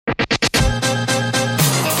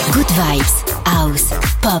vibes, house,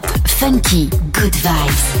 pop, funky, good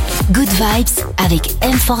vibes. Good vibes avec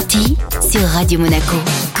M4T sur Radio Monaco.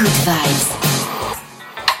 Good vibes.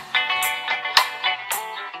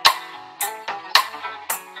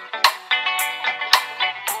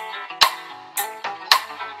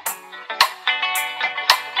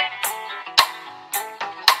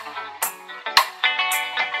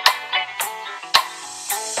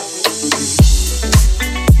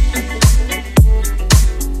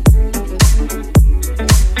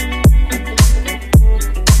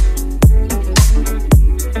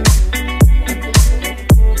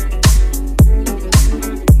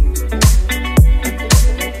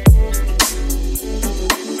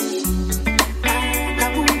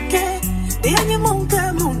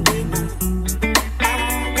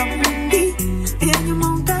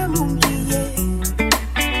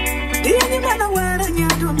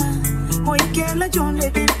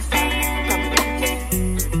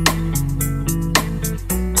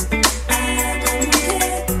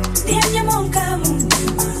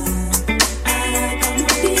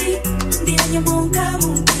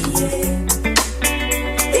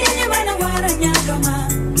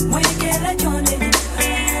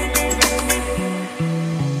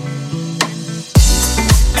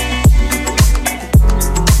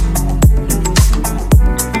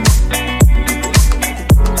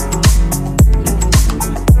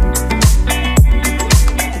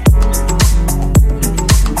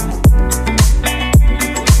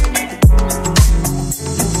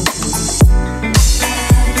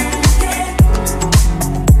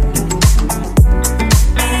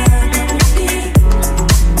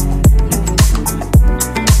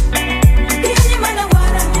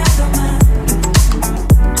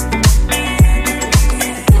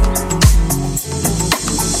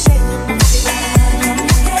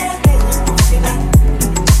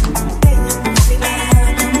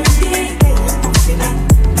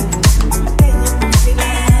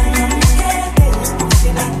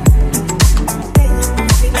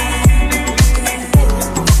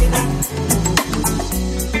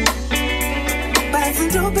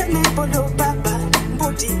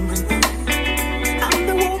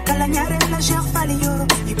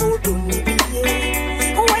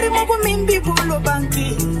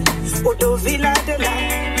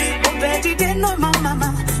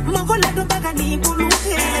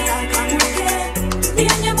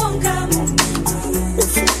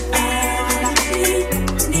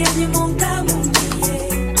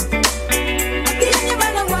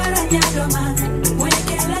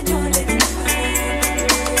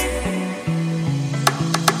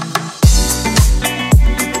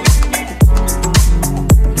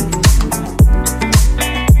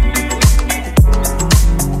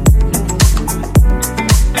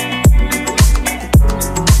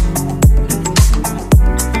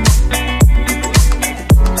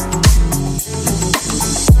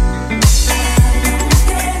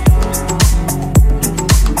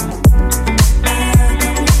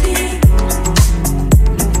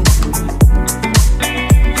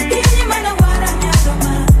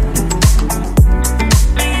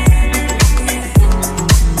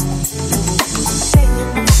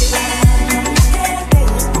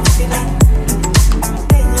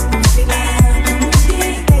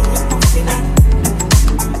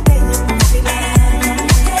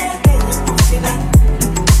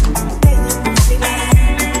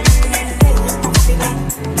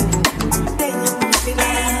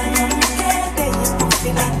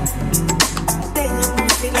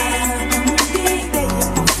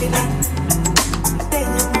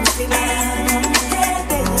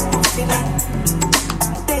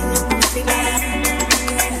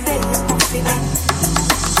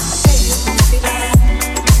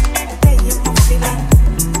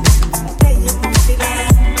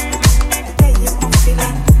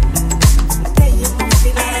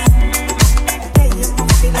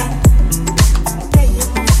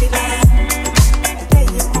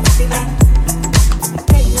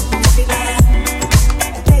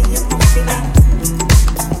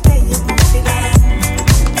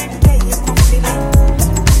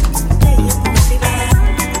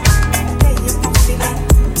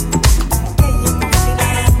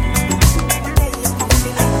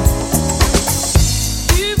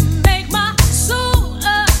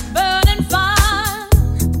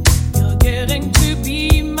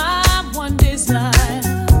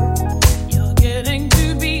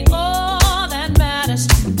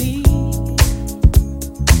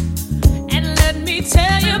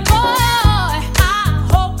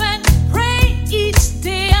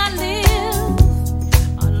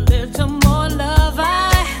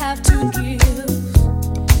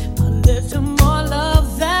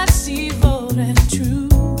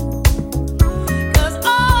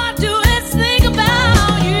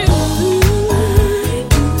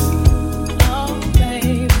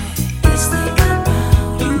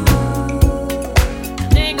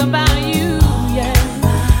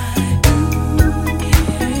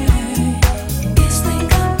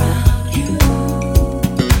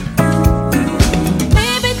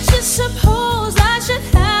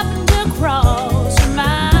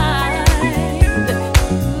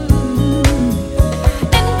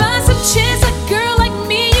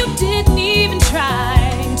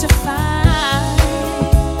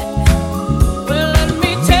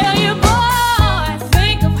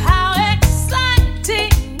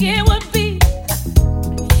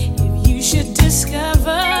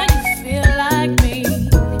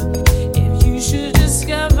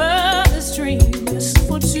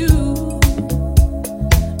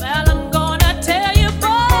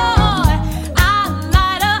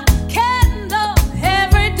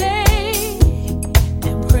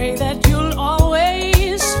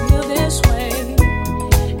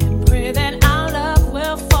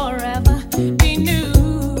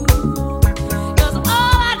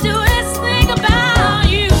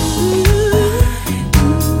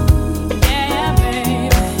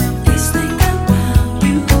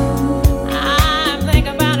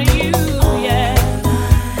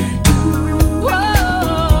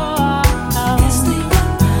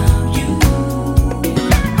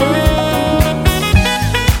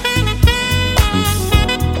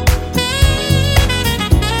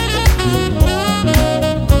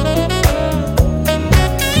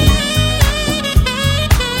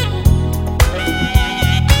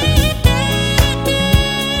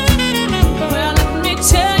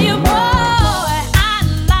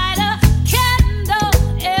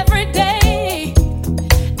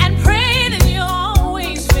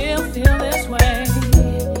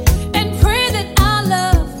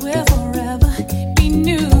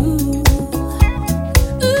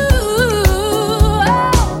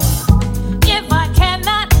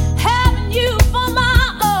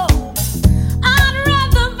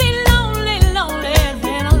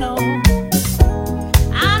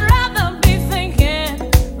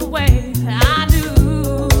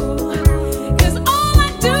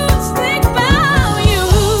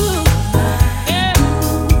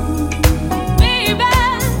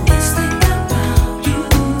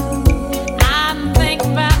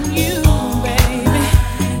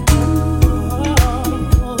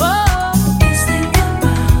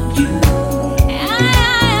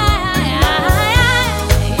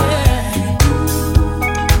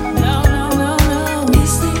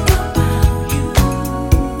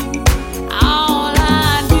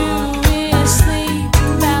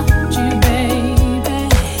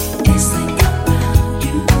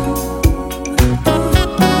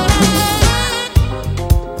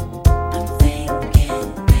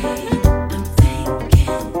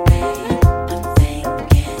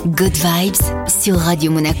 Vibes sur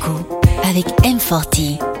Radio Monaco avec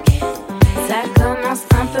M4T. Ça commence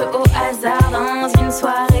un peu au hasard dans une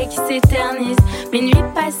soirée qui s'éternise. Minuit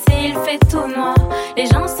passé, il fait tout noir. Les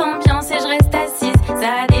gens s'ambiancent et je reste assise.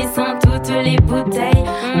 Ça descend toutes les bouteilles.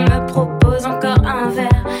 On me propose encore un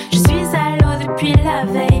verre. Je suis à l'eau depuis la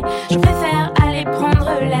veille. Je préfère aller prendre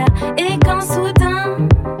l'air. Et quand soudain,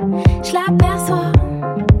 je l'aperçois,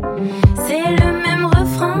 c'est le même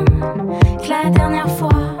refrain que la dernière fois.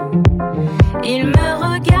 Il me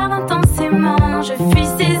regarde intensément. Je fuis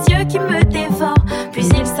ses yeux qui me dévorent. Puis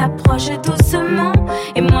il s'approche doucement.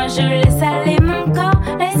 Et moi je laisse aller mon corps.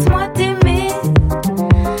 Laisse-moi t'aimer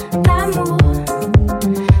d'amour,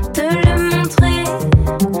 te le montrer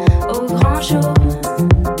au grand jour.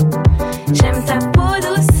 J'aime ta peau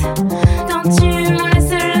douce quand tu m'en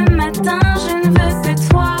laisses le matin. Je ne veux que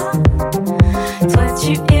toi. Toi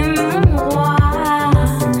tu es mon roi.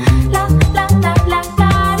 La la la la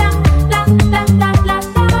la la la la la la la la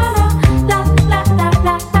la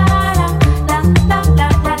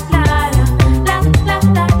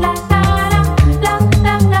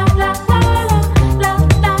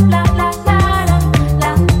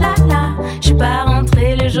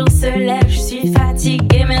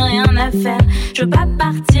la faire. Je veux pas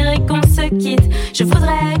partir et qu'on se quitte. Je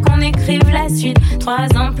voudrais qu'on écrive la suite.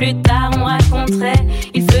 3 ans plus tard, on raconterait.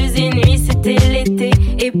 Il faisait nuit, c'était l'été.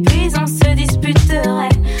 Et puis on se disputerait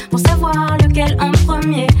pour savoir lequel en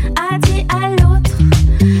premier a dit à l'autre: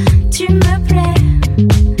 tu me plais.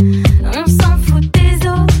 On s'en fout des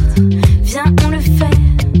autres. Viens, on le fait.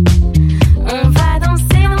 On va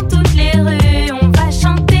danser dans toutes les rues. On va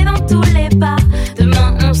chanter dans tous les bars.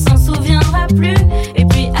 Demain, on s'en souviendra plus. Et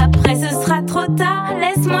puis après, ce sera trop tard.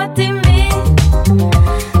 Laisse-moi t'aimer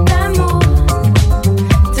d'amour,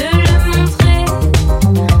 te le montrer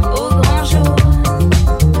au grand jour.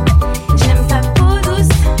 J'aime ta peau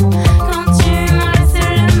douce quand tu m'en laisses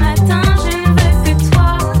le matin. Je ne veux que toi.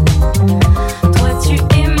 Toi, tu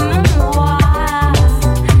es mon roi.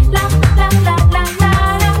 La la la la la la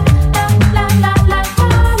la la la la la la la la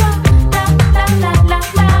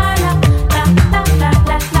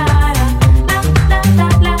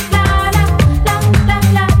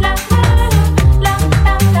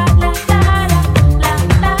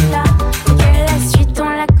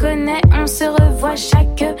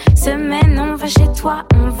chaque semaine, on va chez toi,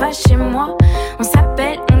 on va chez moi. On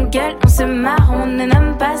s'appelle, on gueule, on se marre. On ne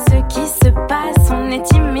nomme pas ce qui se passe. On est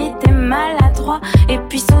timide et maladroit. Et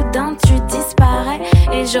puis soudain tu disparais.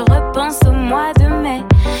 Et je repense au mois de mai.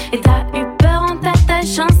 Et t'as eu peur en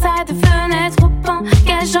t'attachant à des fenêtres au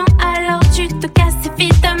engageant. Alors tu te casses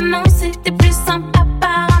évidemment. C'était plus simple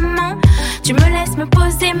apparemment. Tu me laisses me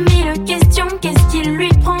poser 1000 questions. Qu'est-ce qui lui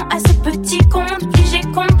prend à ce petit compte? Puis j'ai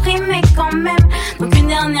compris mais quand même. Donc une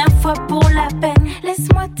dernière fois pour la peine,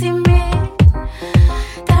 laisse-moi t'aimer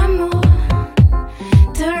d'amour,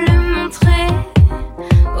 te le montrer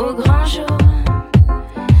au grand jour.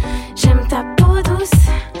 J'aime ta peau douce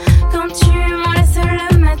quand tu m'en laisses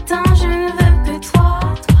le matin. Je ne veux que toi.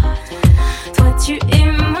 Toi tu es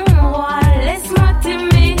mon roi. Laisse-moi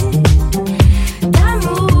t'aimer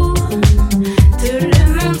d'amour, te le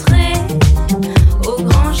montrer au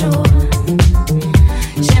grand jour.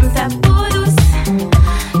 J'aime ta peau douce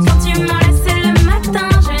quand tu m'en laisses le matin.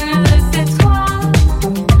 Je ne veux que toi.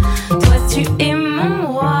 Toi tu es mon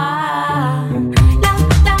roi. La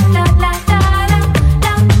la la la la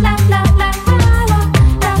la la la la la la la la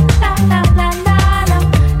la la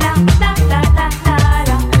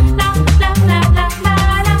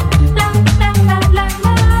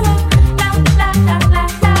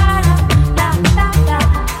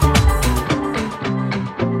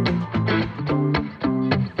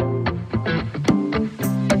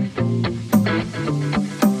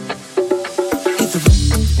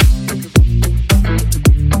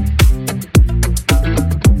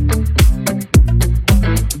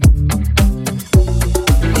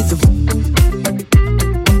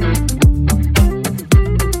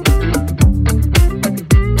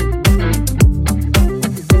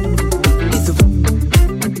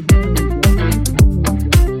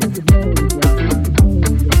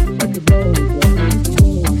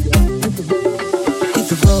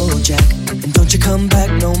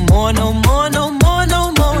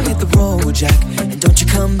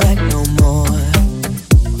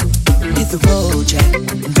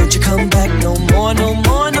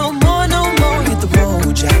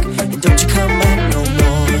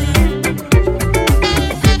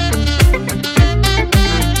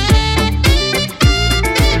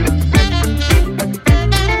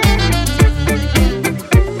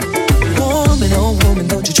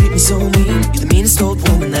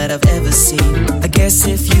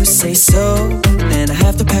say so, then I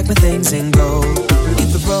have to pack my things and go. Hit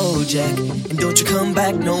the road, Jack, and don't you come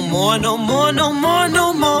back no more, no more, no more,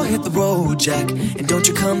 no more. Hit the road, Jack, and don't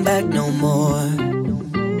you come back no more.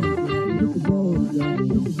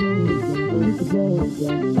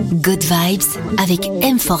 Good Vibes avec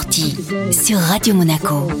M4T sur Radio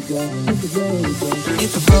Monaco.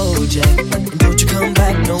 Hit the road, Jack, and don't you come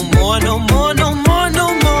back no more, no more, no more,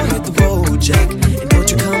 no more. Hit the road, Jack, and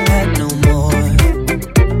don't you come back no more.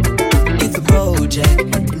 Hit the road, Jack,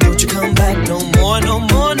 and don't you come back no more, no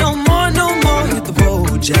more, no more, no more. Hit the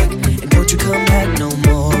road, Jack, and don't you come back no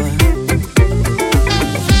more.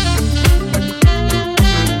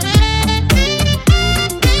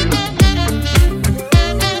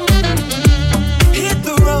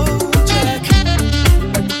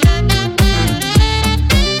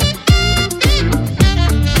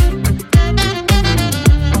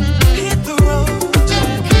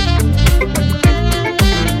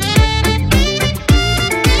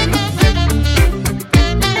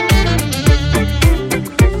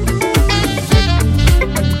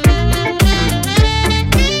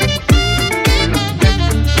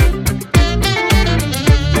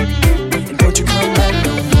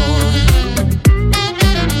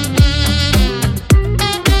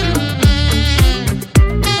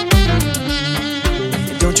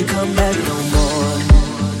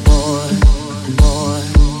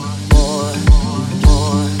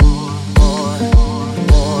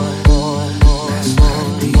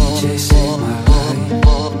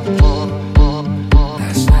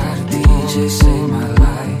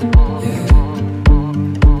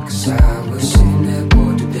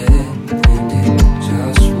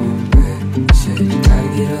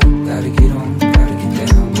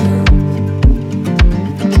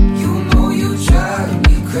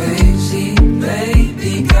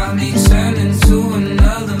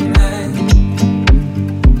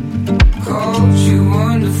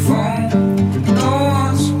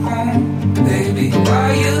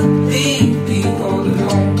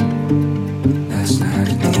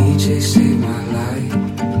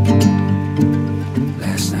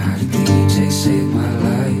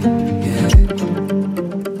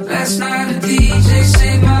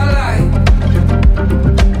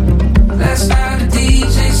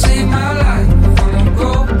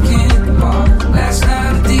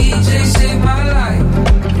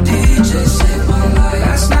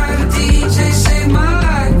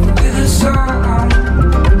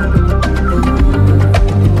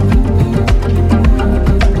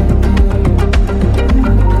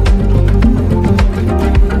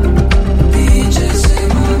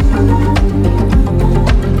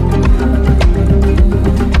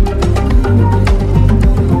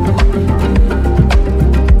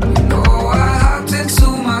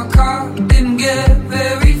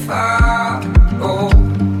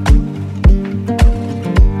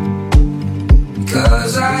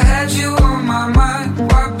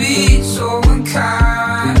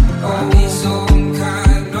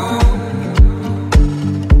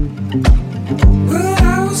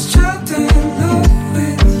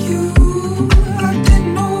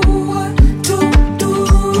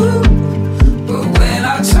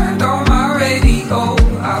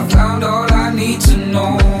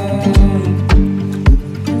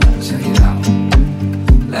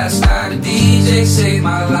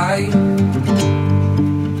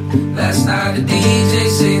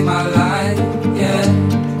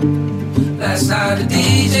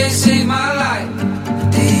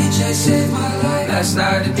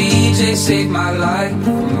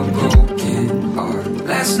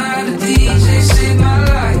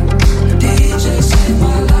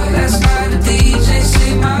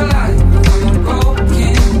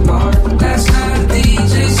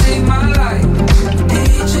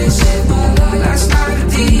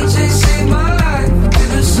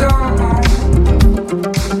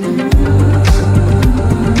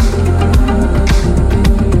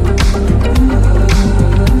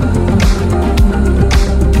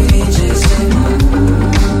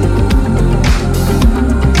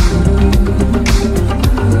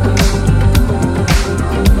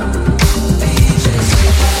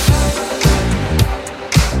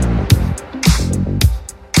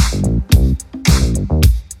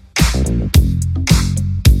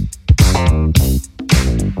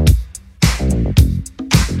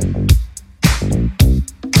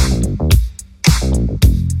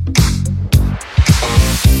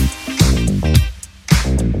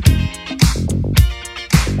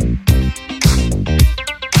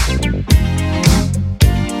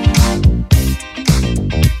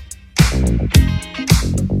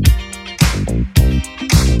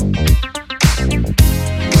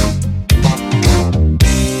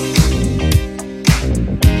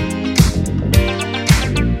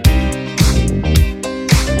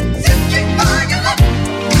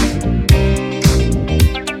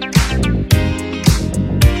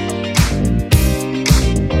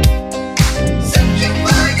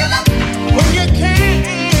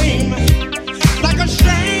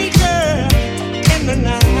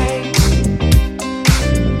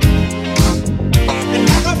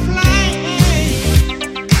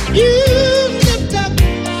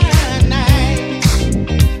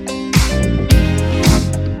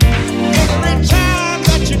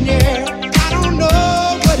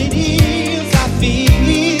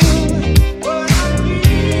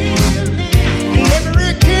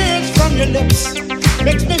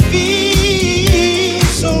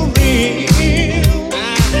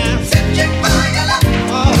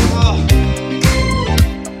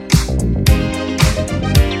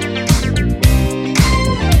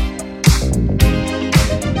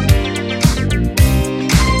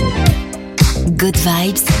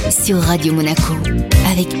 sur Radio Monaco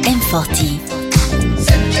avec M4T.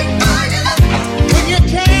 When you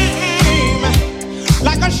came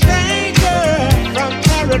like a stranger from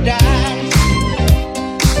paradise,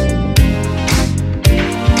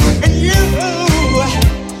 and you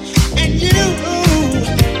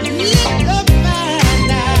lit up my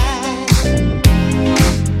night.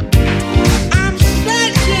 I'm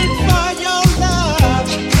searching for your love,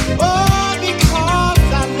 oh,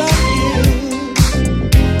 because I love you.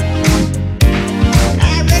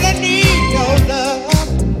 I really need your love,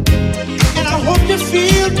 and I hope you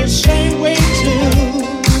feel the same way too.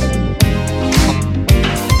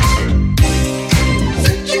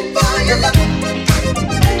 Searching for your love,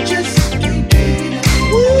 I just can't get enough.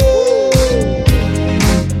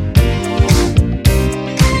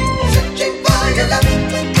 Searching for your love,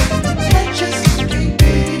 I just can't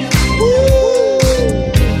get enough.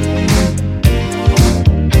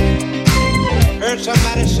 Heard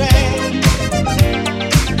somebody say,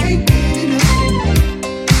 can't get enough.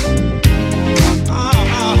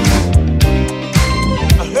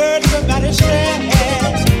 I heard somebody say,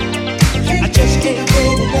 I just can't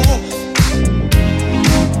get enough.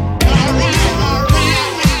 All right.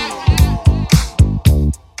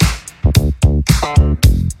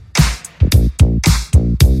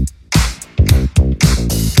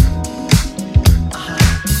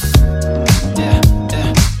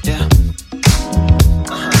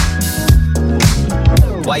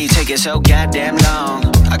 Why you take it so goddamn long?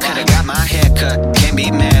 I could've got my hair cut. Can't be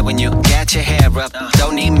mad when you got your hair up.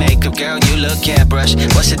 Don't need makeup, girl, you look airbrush.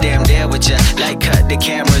 What's the damn deal with ya? Like cut the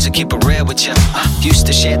cameras and keep it real with ya. Used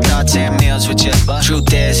to share thoughts and meals with ya.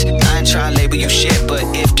 Truth is, I ain't tryna label you shit, but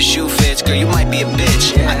if the shoe fits, girl, you might be a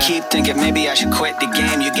bitch. I keep thinking maybe I should quit the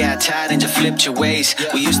game. You got tired and just flipped your ways.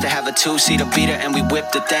 We used to have a two-seater beater and we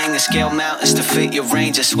whipped the thing and scale mountains to fit your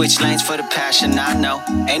range. And switch lanes for the passion, I know.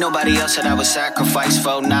 Ain't nobody else that I would sacrifice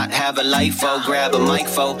for. Not have a life for, grab a mic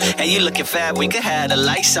for. And you looking fab, we could have the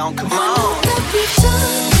lights on, come on. Every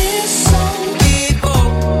time is so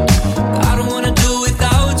people. I don't wanna do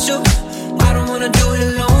without you. I don't wanna do it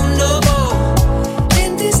alone no more.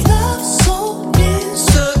 And this love so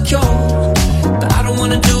insecure, but I don't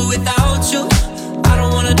wanna do without you. I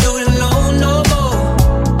don't wanna do it alone no more.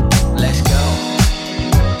 Let's go.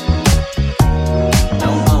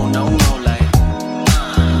 No more, like.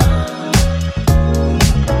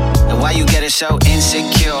 And why you getting so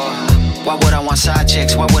insecure? Why would I want side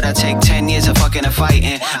chicks? Why would I take 10 years of fucking and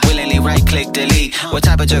fighting? Willingly right click delete. What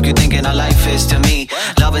type of jerk you thinking our life is to me?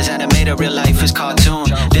 Love is animated, real life is cartoon.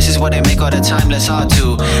 This is what they make all the time, let's hard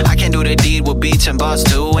to. I can do the deed with beats and bars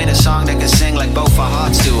too. Ain't a song that can sing like both our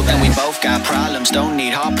hearts do. And we both got problems, don't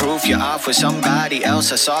need hard proof. You're off with somebody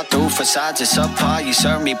else, I saw through. Facades is subpar, you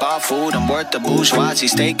serve me bar food. I'm worth the bourgeoisie,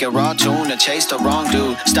 steak and raw tuna. Chase the wrong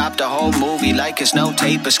dude, stop the whole movie like it's no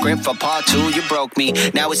tape. A script for part 2, you broke me,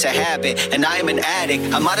 now it's a habit. And I am an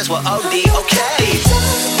addict, I might as well OD, okay.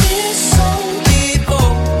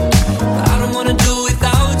 I don't wanna do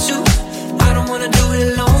without you. I don't wanna do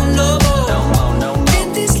it alone no more. No more.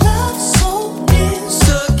 And this love so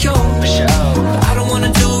insecure, For sure. I don't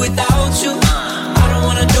wanna do without you. I don't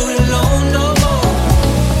wanna do it alone no more.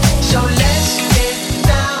 So let's get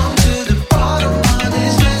down to the bottom of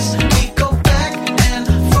this list. We go back and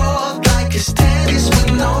forth like it's tennis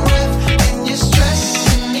with no ref. And you're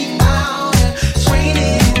stressing me out and it's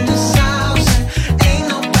raining in the south. And ain't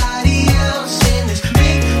nobody else in this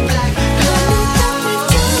big black cloud.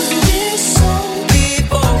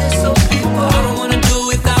 I don't wanna do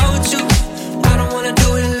without you. I don't wanna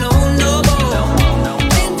do it alone no more.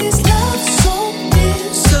 And this love so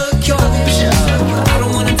insecure, I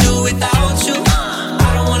don't wanna do without you.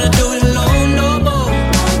 I don't wanna do it alone no more.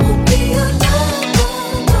 I won't be alone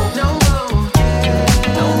no more.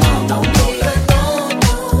 No more. No more.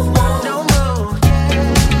 No more.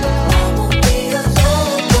 I won't be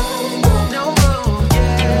alone no more.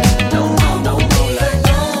 No more. No more. Like.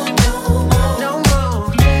 No more.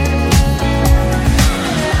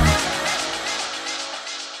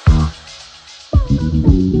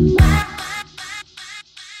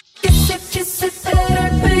 Kiss it better,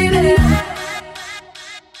 baby.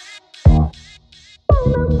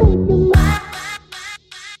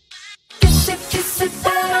 Kiss it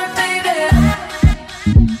better, baby.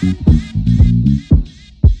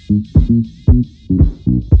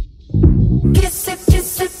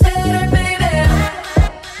 Kiss it better, baby.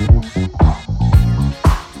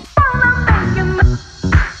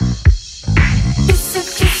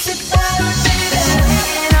 Kiss it better, baby.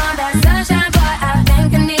 And all that sunshine, boy, I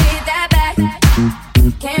think I need that back.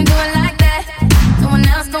 Can't do it like that. No one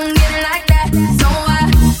else gon' get it like that. So I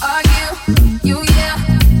argue, you yell,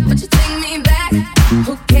 but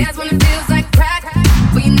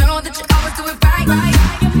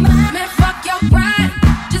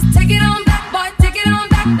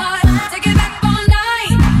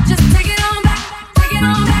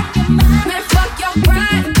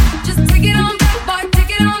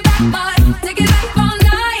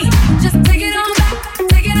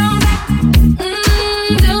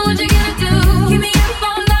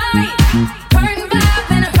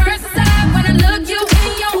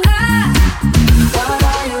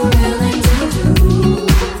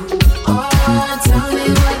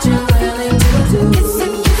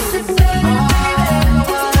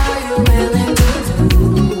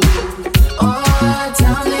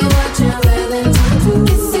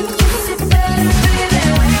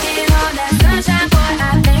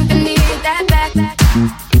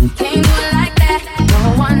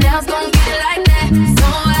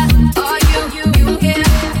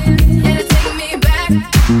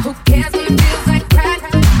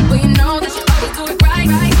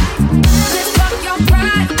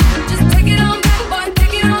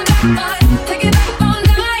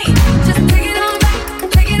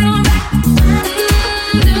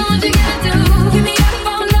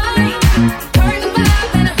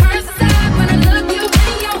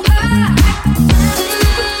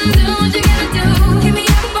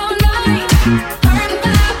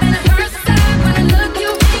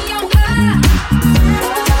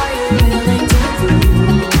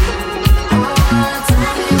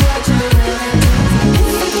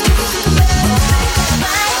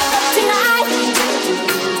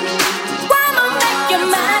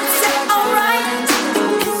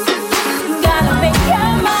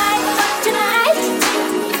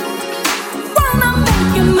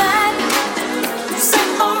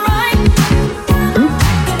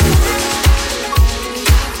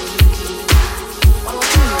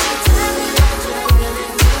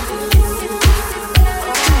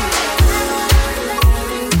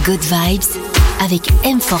Good Vibes avec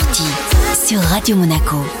M4T sur Radio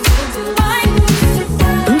Monaco.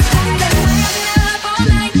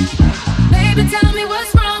 Baby, tell me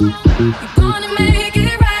what's wrong. You're gonna make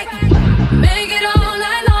it right. Make it all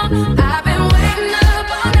night long. I've been waiting up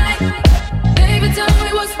all night. Baby, tell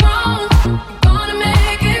me what's wrong. You're gonna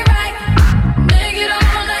make it right. Make it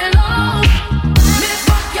all night long. Miss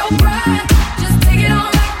fuck your pride. Just take it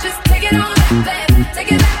on back. Just take it on back, baby.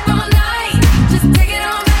 Take it back all night. Just take it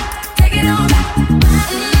on back. Take it on back.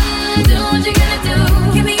 Do what you gonna do.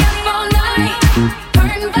 Keep me up all night.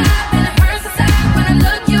 Hurting vibe and it hurts inside when I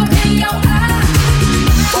look you in your eyes.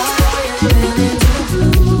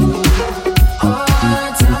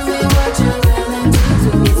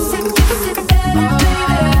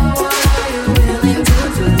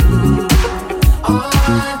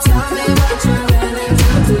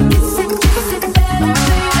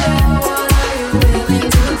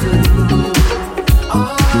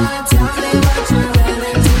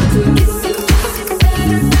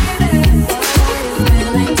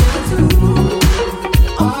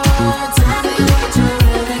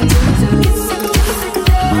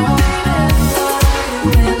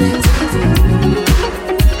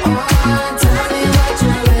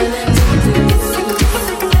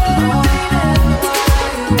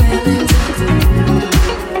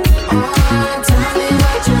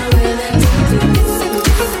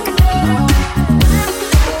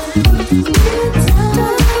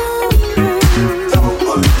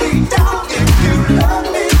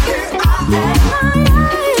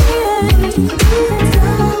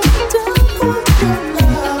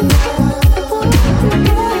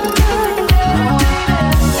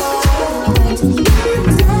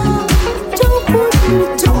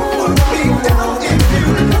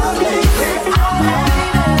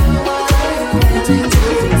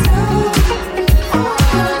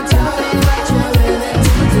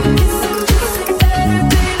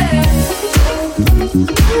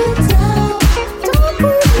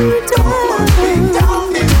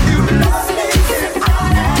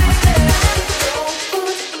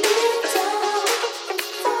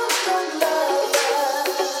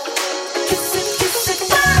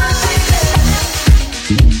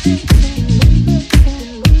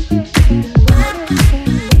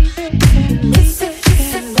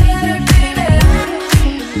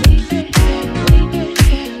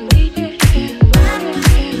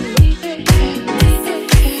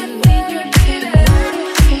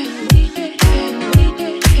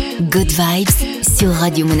 Good Vibes sur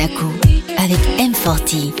Radio Monaco avec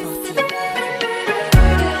M4T.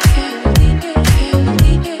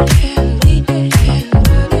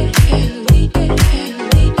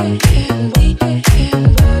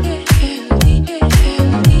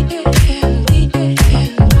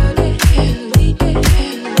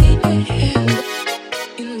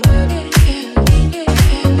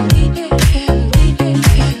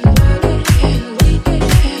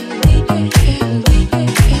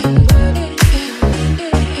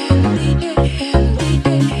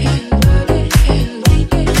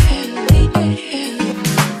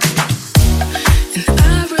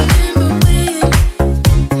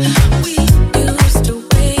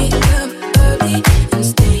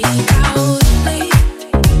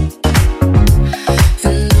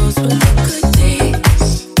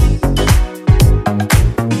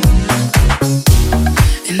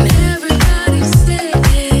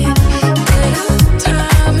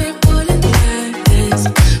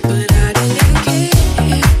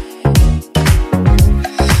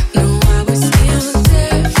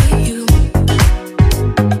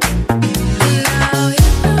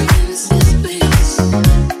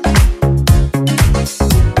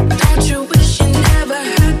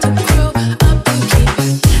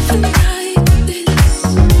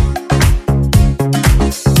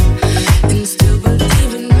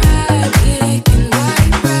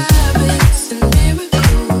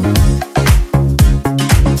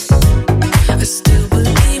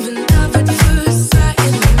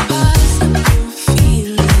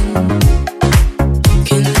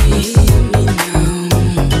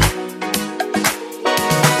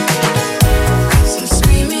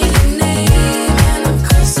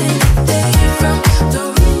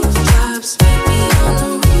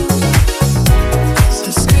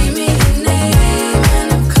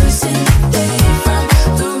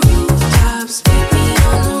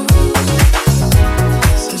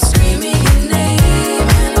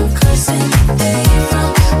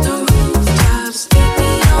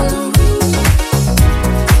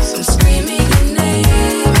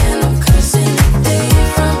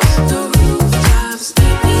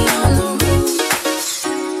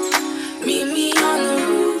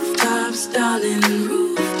 darling,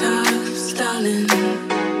 rooftops, darling.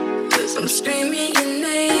 'Cause I'm screaming your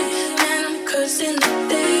name and I'm cursing the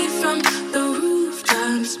day from the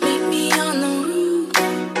rooftops. Meet me on the roof.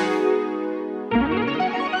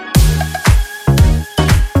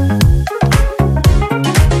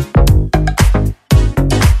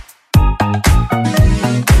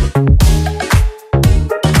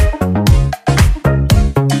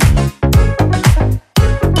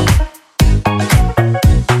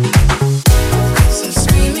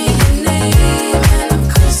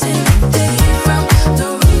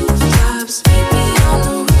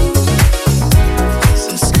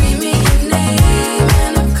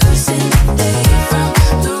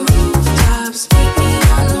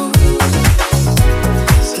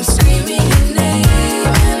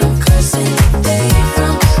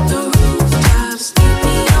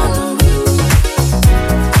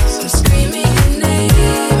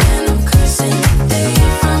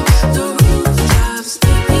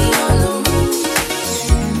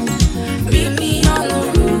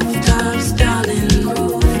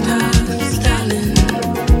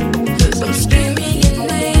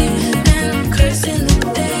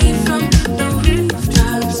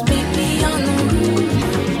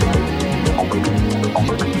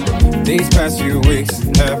 These past few weeks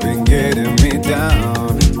have been getting me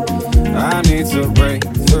down. I need to break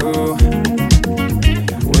through.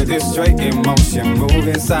 With this straight emotion moving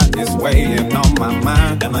inside, it's weighing on my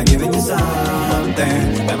mind. Am I giving you something?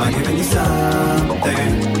 Am I giving you something?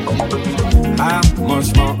 How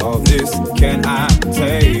much more of this can I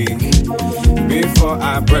take before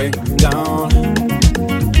I break down?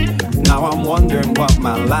 Now I'm wondering what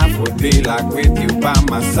my life would be like with you by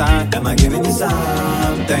my side. Am I giving you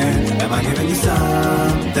something? Am I giving you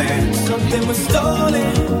something? Something was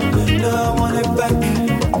stolen, no, I want it back.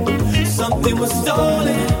 Something was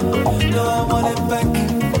stolen, no, I want it back.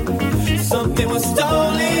 Something was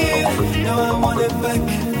stolen, no, I want it back.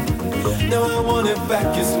 No, I want it back.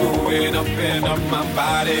 It's moving up and up my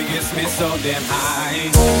body, gets me so damn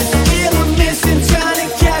high. Still I'm missing, trying to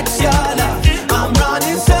catch your love. I'm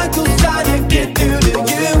running circles trying to get through to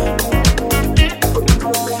you.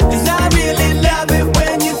 'Cause I really love it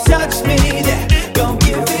when you touch me there. Don't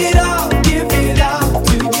give it all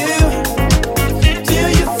to you. Till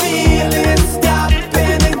you feel it stop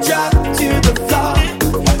and then drop to the floor.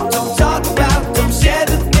 Don't talk about, don't share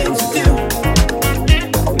the things you do.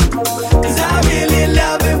 'Cause I really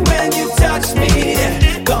love it when you touch me there.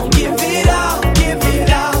 Don't give it all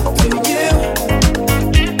to you.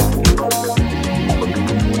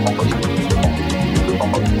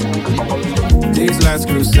 These last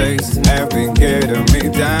crusades have been getting me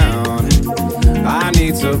down. I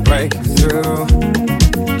need to break through.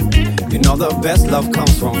 You know the best love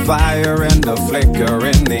comes from fire and the flicker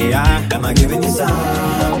in the eye. Am I giving you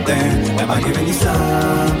something? Am I giving you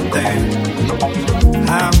something?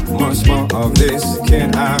 How much more of this can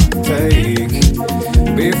I take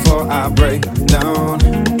before I break down?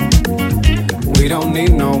 We don't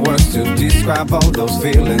need no words to describe all those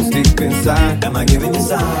feelings deep inside. Am I giving you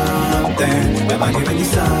something? Am I giving you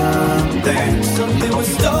something? Something was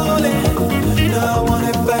stolen, no, I want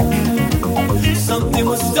it back. Something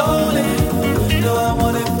was stolen, no, I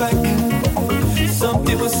want it back.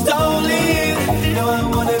 Something was stolen, no, I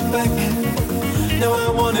want it back. No, I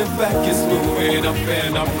want it back. It's moving up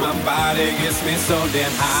and up my body, gets me so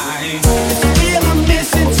damn high. Still I'm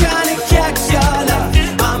missing, trying to catch your love.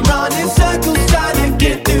 I'm running circles trying to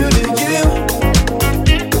get through to you.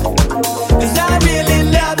 'Cause I really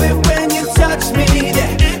love it when you touch me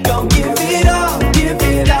there. Don't give it all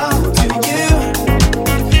to you.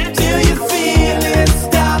 Till you feel it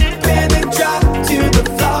stop and then drop to the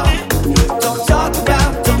floor. Don't talk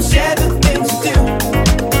about, don't share the things you do.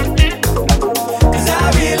 'Cause I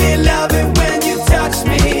really love it when you touch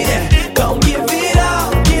me there. Don't give it all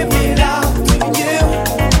to you.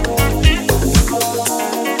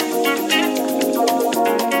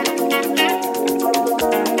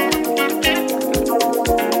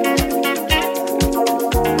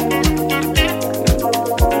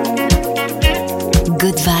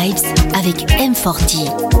 Good Vibes avec M4T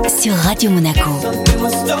sur Radio Monaco. Something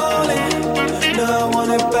was stolen, no, I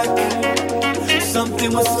want it back.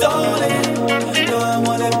 Something was stolen, no, I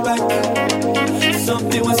want it back.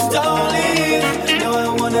 Something was stolen, no, I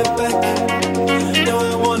want it back. No,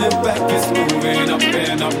 I want it back. It's moving up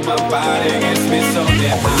and up my body, gets me so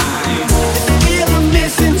damn high. Still I'm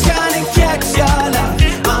missing, trying to catch your love.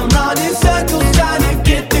 I'm running circles trying to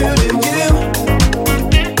get through to you.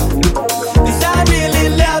 'Cause I really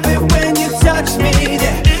love it when you touch me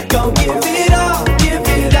there. Don't give it all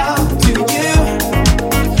to you.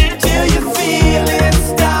 Till you feel it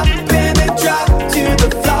stop and then drop.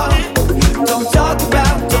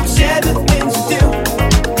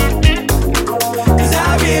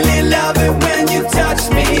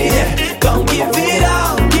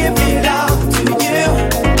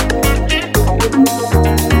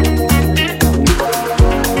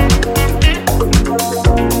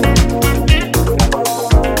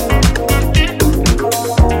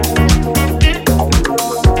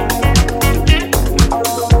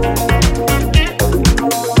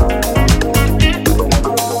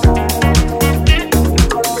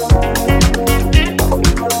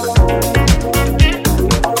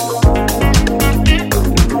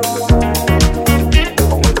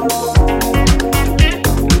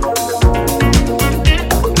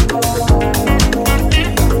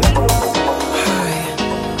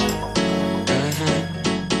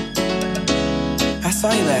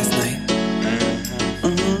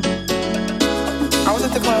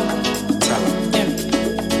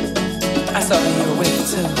 something you were waiting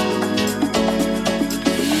to.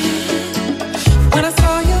 When I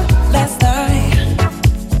saw you last night,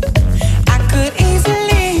 I could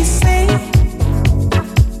easily see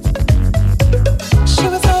she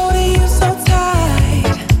was holding you so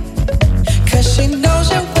tight, 'cause she knows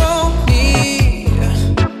you want me.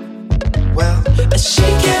 Well, she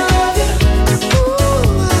can love you.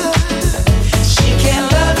 Ooh, she can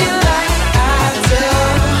love you like I do.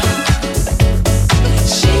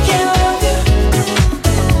 She can love you.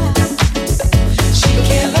 She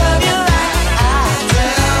can love you like I do.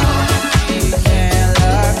 She can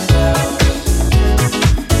love you.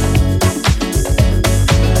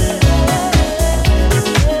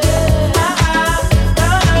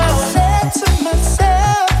 I said to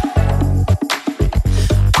myself,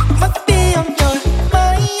 must be on your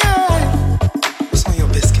mind. What's on your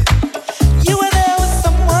biscuit? You were there with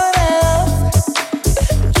someone else.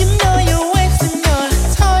 You know you're wasting your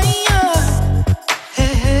time.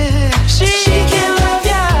 She can love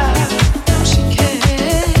ya. She can.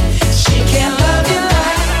 She can love you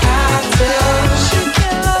like I do. She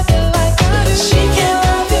can love you like I do. She can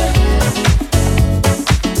love you.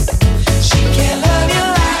 She can love you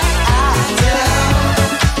like I do.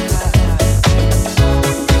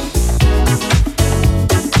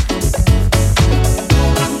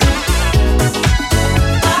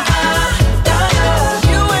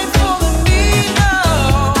 You ain't fooling me, no.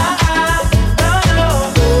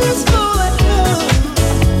 Who's fooling who?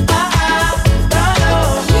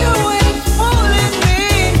 You ain't fooling me,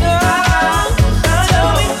 no. Tell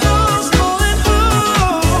me who's fooling who?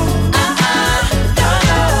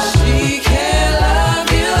 She can't love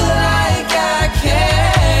you like I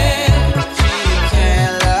can. She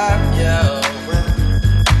can't love you.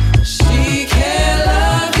 She can't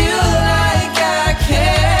love you like I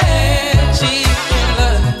can. She can't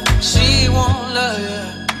love you. She won't love you.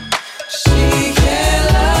 She can't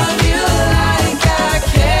love you like I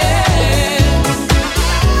can.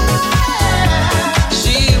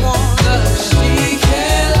 She won't love you. She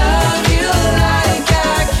can't love you like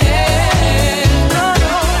I can. No,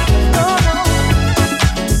 no, no, no.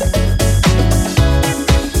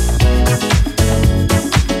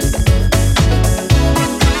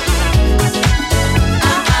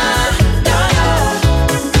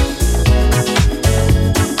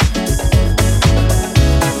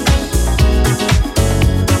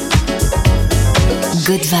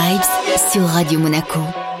 Good Vibes sur Radio Monaco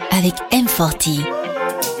avec M4T.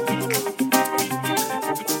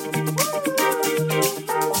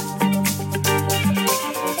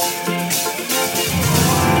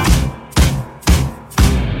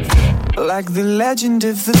 Like the legend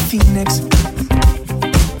of the phoenix,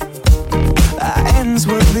 ends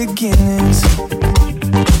were beginnings.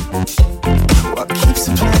 What keeps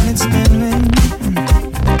the planet spinning?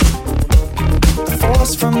 The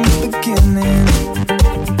force from the beginning.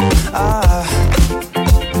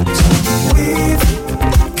 We've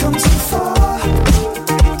come too far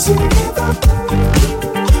to give up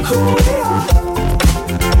who we are.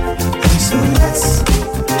 So let's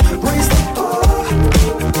raise the bar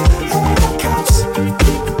and our cups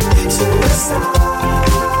to the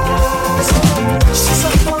stars. She's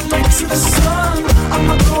up all night to the sun. I'm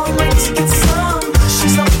up all night to get some.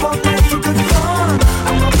 She's up all night for good fun.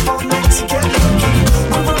 I'm up all night to get lucky.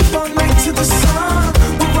 We're up all night to the sun.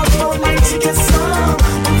 We're up all night to get some.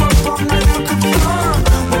 We're up all night for good fun.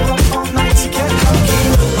 We're up all night to get lucky.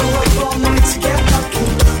 We're up all night to get lucky.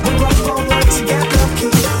 We're up all night to get lucky.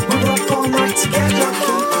 We're up all night to get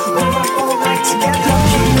lucky. We're up all night to get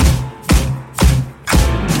lucky.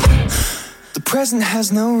 The present has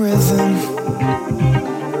no rhythm.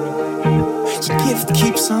 Your gift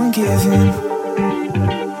keeps on giving.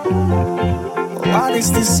 What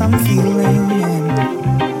is this I'm feeling?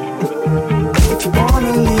 If you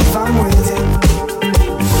wanna leave, I'm with it.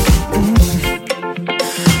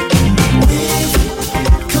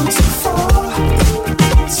 We've come too far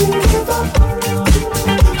to give up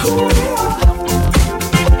who we are.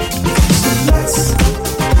 So let's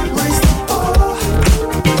raise the bar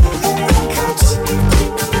and our cups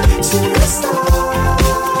to the stars.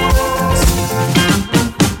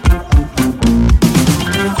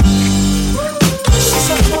 She's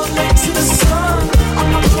up all night to the sun.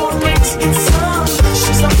 I'm up all night to get some.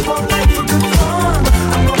 She's up all night for good fun.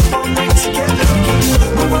 I'm up all night to get lucky.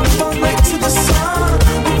 We're up all night to the sun.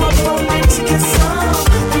 We're up all night to get some.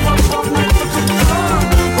 We're up all night for good fun.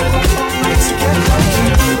 We're up all night to get lucky.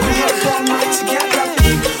 We're up all night to get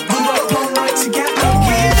lucky. We're up all night to get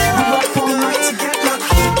lucky. We're up all night to get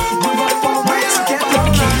lucky. We're up all night to get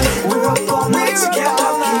lucky. We're up all night to get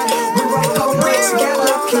lucky. We're up all night to get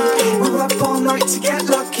lucky. We're up all night to get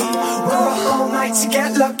lucky. We're up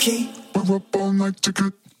lucky. We're up all night to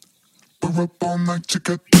get. We're up all night to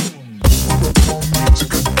get. We're up all night to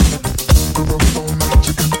get. We're up all night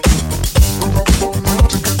to get. We're up all night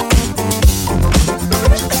to get. We're up all night to get.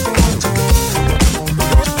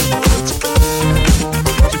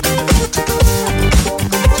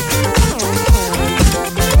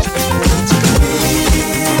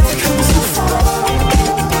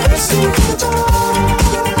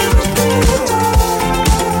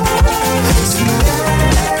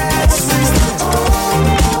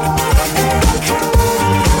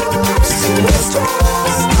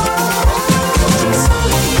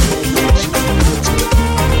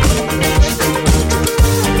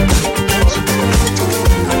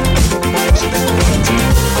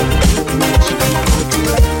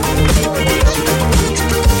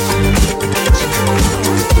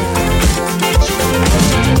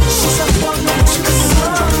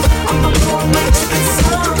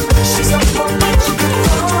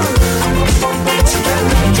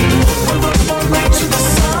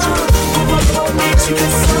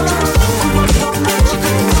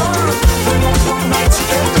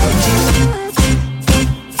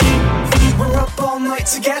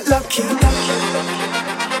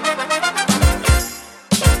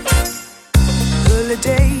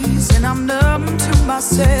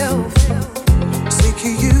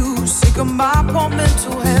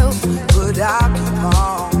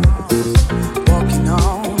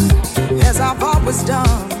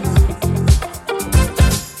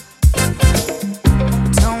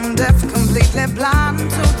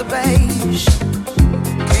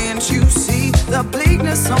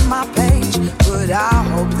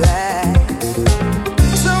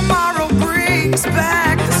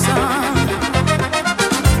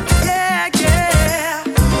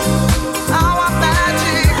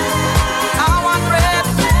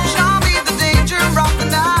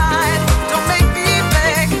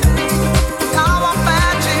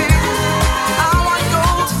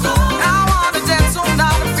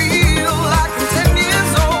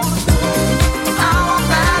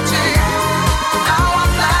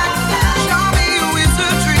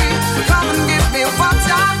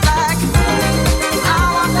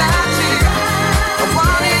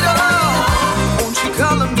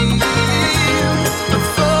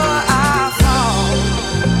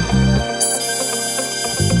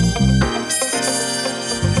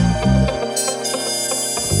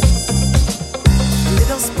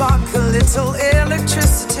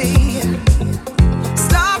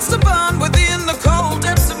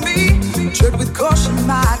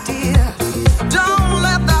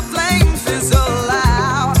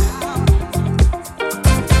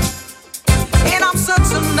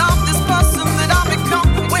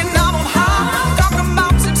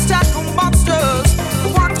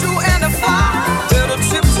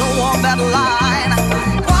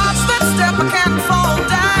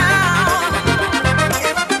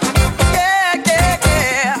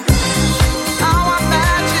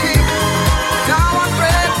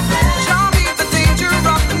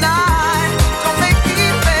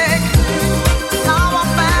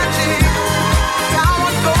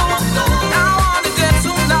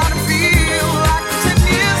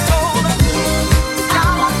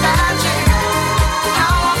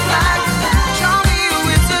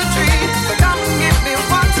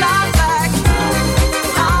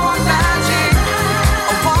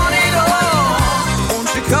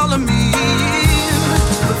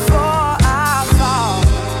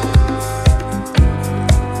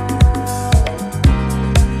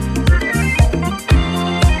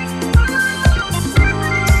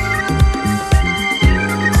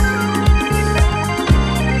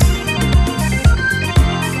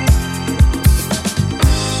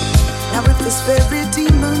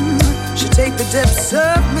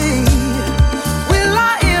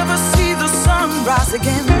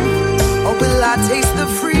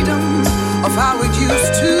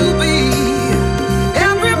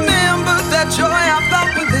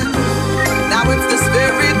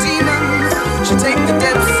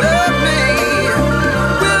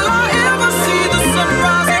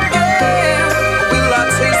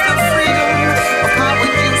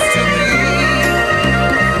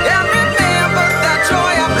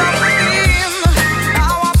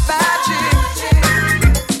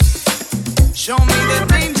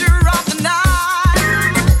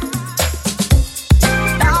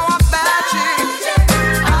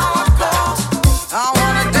 I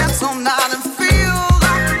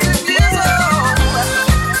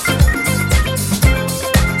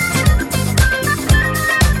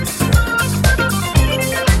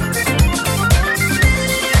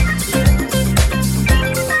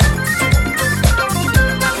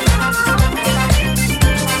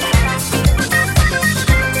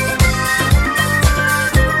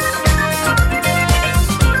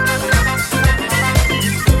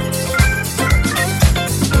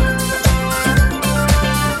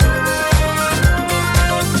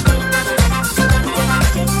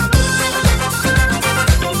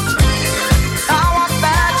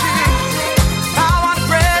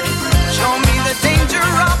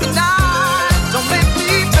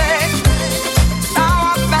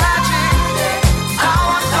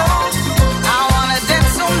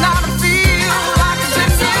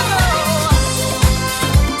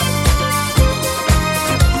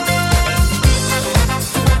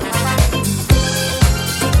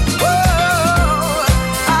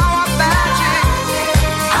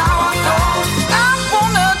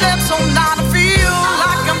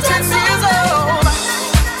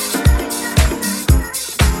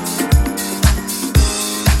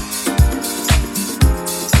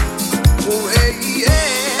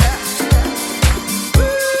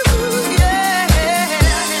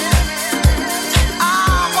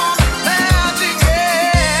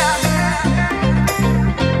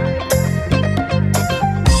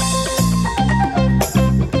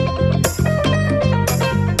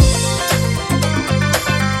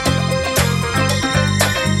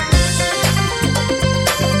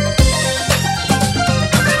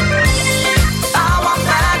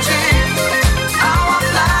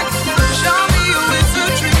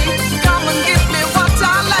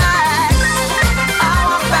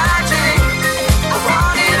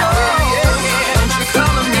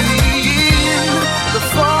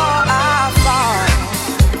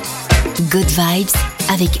Good Vibes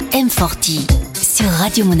avec M4T sur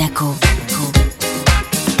Radio Monaco.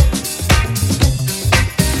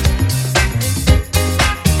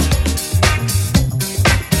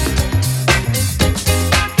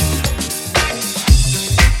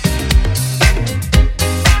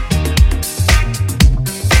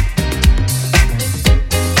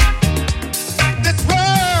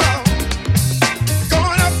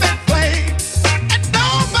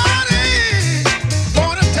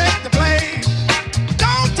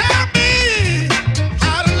 Don't tell me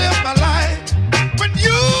how to live my life.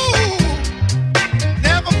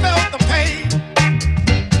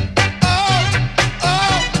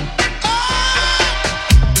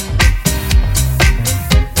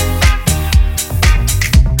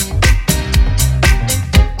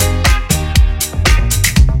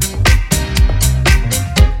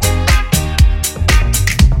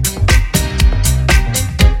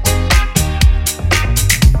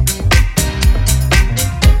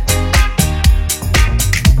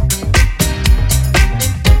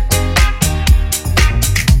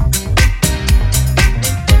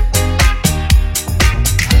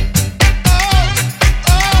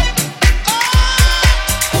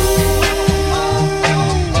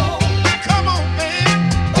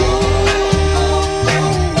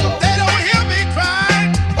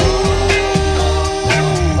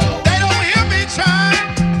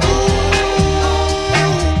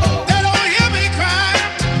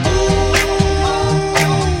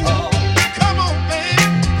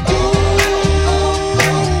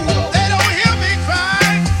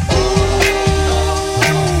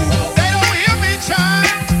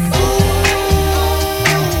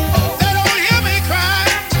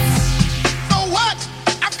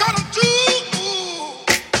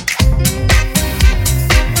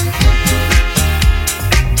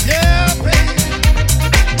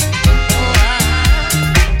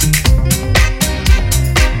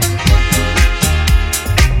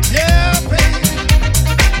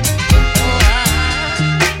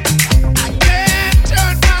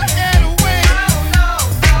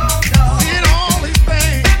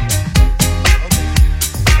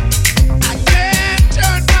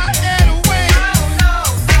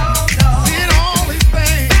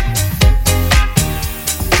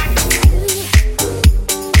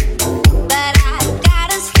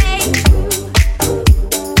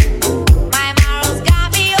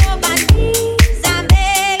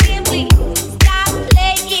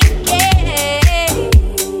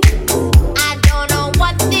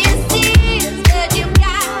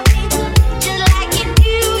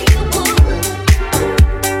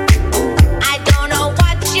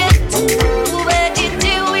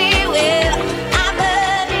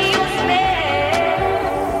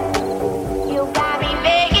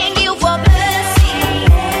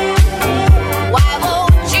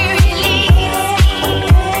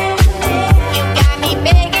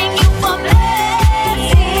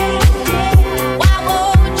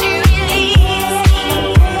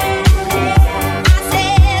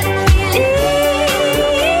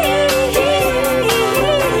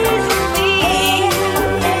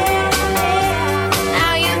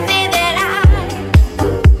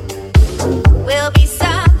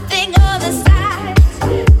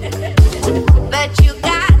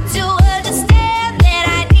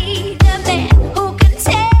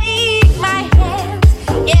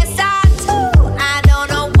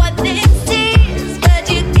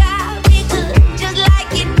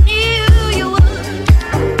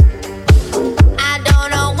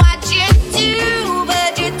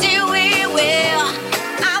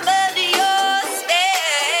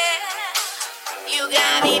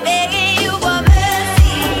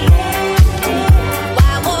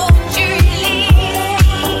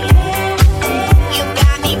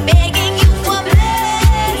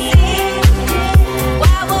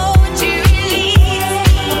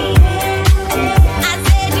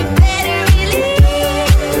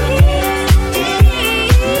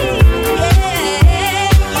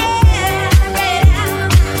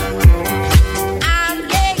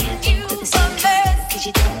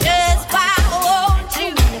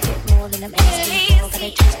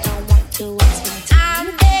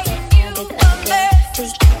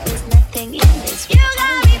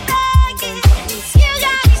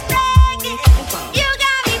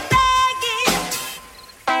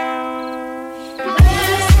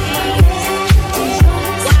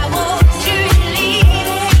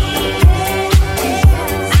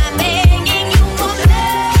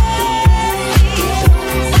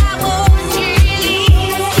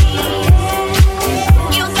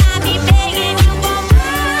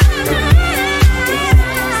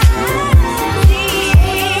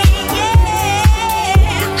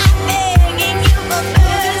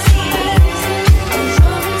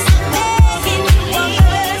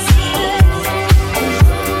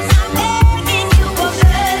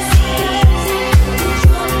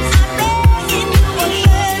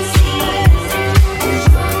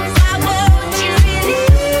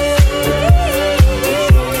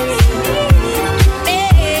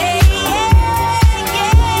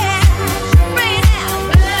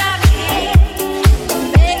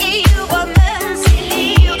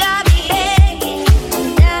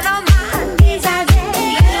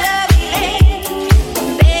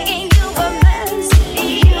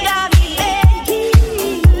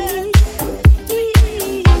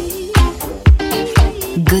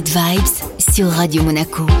 sur Radio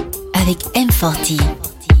Monaco avec M4T.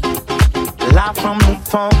 Live from the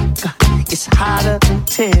funk, it's hotter than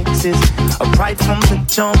Texas. Right from the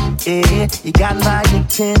jump, yeah, you got my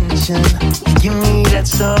attention. You give me that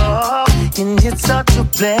stuff, and it's such a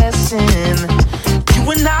blessing.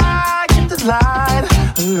 You and I in the light,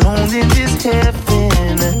 alone in this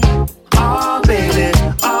heaven. Oh baby,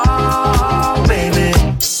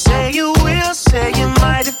 say you will, say you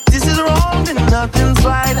might. If this is wrong, then nothing's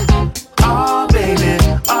right. Oh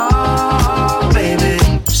baby,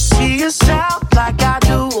 see yourself like I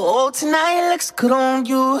do. Oh, tonight looks good on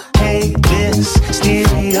you. Hey,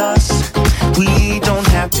 mysterious, we don't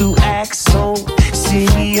have to act so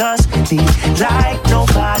seriously, like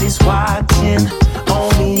nobody's watching,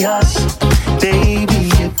 only us. Baby,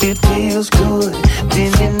 if it feels good,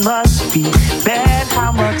 then it must be bad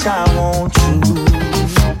how much I want you.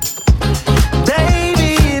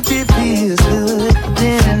 Baby, if it feels good,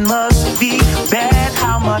 then it must be bad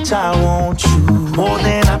how much I want you. More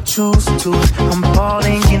than I choose to, I'm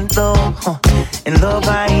falling in love, and love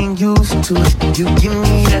I ain't used to. You give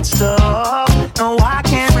me that stuff, no I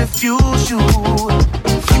can't refuse you.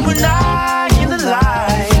 You and I in the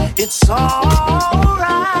light, it's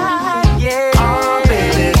alright, yeah.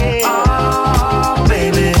 Oh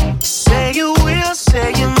baby, say you will,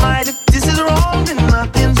 say you might. If this is wrong, then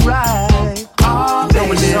nothing's right. Oh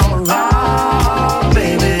baby, it's alright,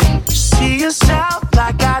 baby. See yourself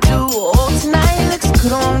like I do. Oh, tonight looks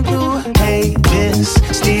good on you. Hey,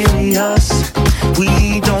 mysterious,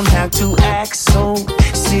 we don't have to act so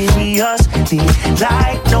seriously,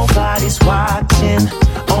 like nobody's watching,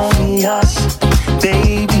 only us.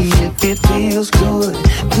 Baby, if it feels good,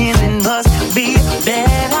 then it must be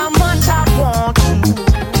bad how much I want you.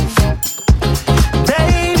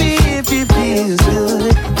 Baby, if it feels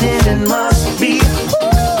good, then it must be.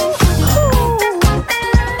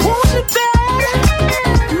 Want it bad,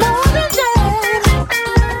 more than that.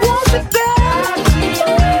 Want it bad,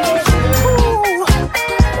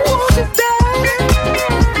 want it bad,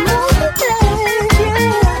 more than that,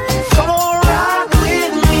 yeah. Come on, rock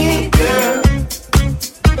with me, girl.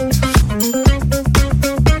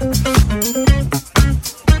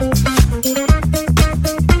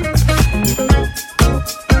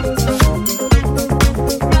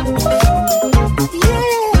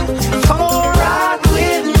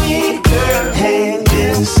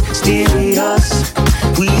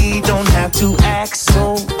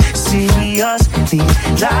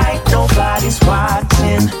 Like nobody's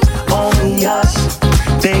watching, only us.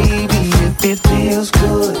 Baby, if it feels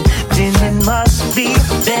good, then it must be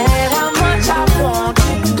bad how much I want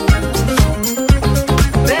you.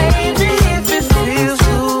 Baby, if it feels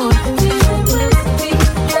good, then it must be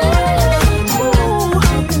bad. Ooh.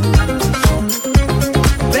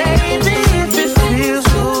 Baby, if it feels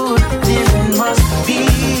good, then it must be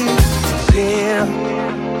bad.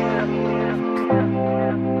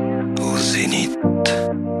 Au zénith.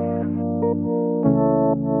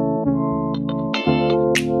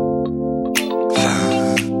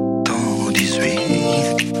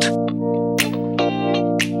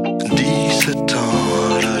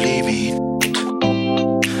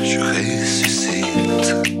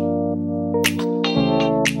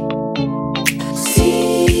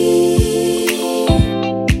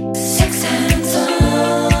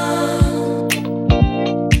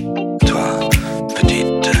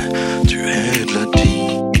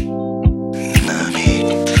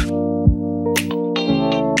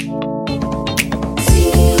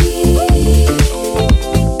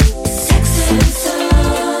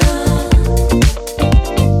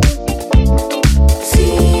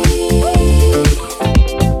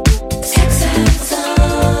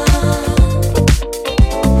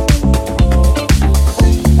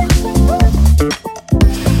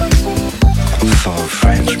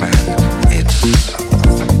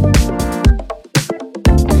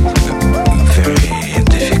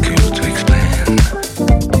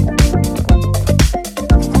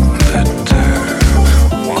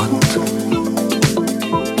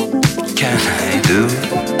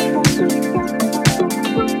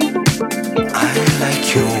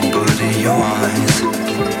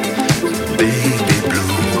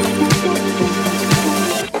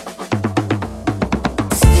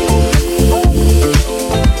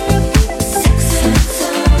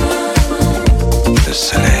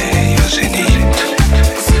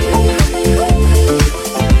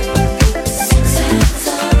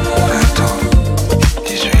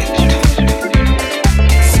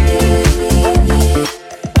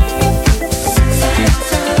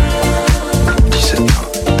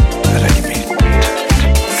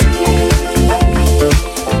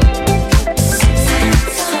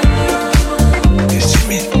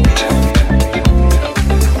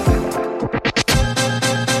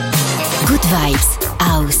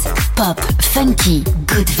 funky,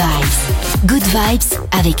 good vibes. Good vibes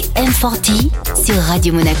avec M4T sur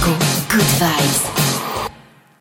Radio Monaco. Good vibes.